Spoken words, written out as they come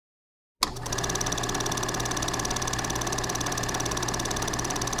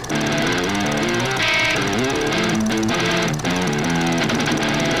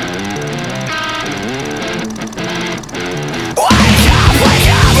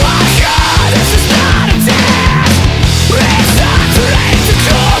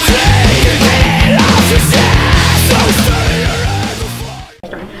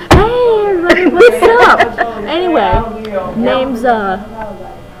Who's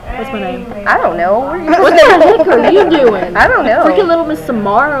what's my name? I don't know. What the heck are you doing? I don't know. Freaking little Miss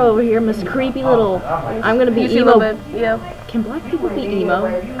Samara over here, Miss Creepy little. I'm gonna be emo. Yeah. Can black people be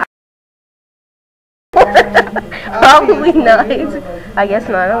emo? Probably not. I guess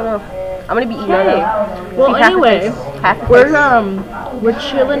not. I don't know. I'm gonna be emo. Okay. Well, anyway, we're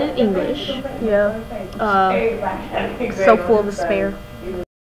chilling in English. Yeah. So full of despair.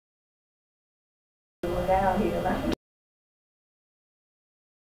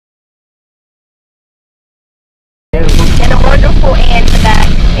 And a wonderful end to that.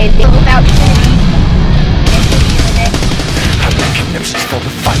 And then without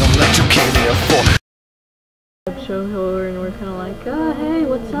show her and we're kind of like, hey,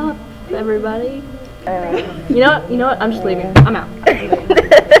 what's up, everybody? You know what? I'm just leaving. I'm out.